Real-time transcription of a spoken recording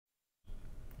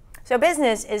So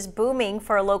business is booming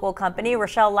for a local company.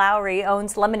 Rochelle Lowry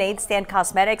owns Lemonade Stand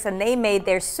Cosmetics, and they made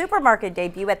their supermarket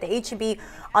debut at the H-E-B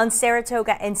on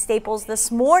Saratoga and Staples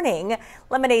this morning.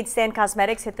 Lemonade Stand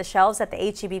Cosmetics hit the shelves at the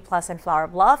H-E-B Plus in Flower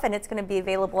Bluff, and it's going to be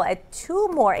available at 2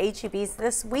 more H-E-Bs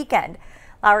this weekend.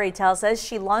 Lowry tells us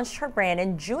she launched her brand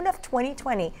in June of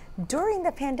 2020 during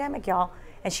the pandemic, y'all,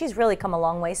 and she's really come a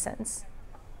long way since.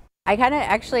 I kind of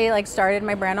actually started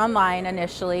my brand online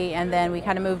initially, and then we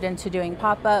kind of moved into doing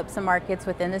pop-ups and markets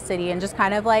within the city and just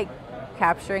kind of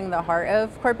capturing the heart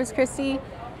of Corpus Christi.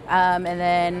 And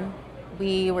then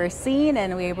we were seen,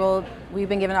 and we've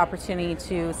been given the opportunity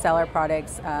to sell our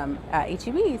products at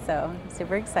H-E-B, so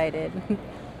super excited.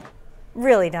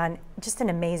 Really done just an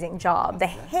amazing job. The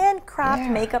handcraft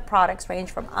makeup products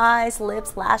range from eyes,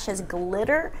 lips, lashes,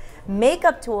 glitter,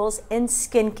 makeup tools, and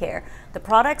skincare. The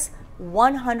products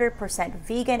 100%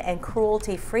 vegan and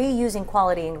cruelty-free using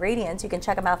quality ingredients. You can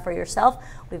check them out for yourself.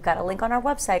 We've got a link on our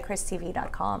website,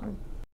 christv.com.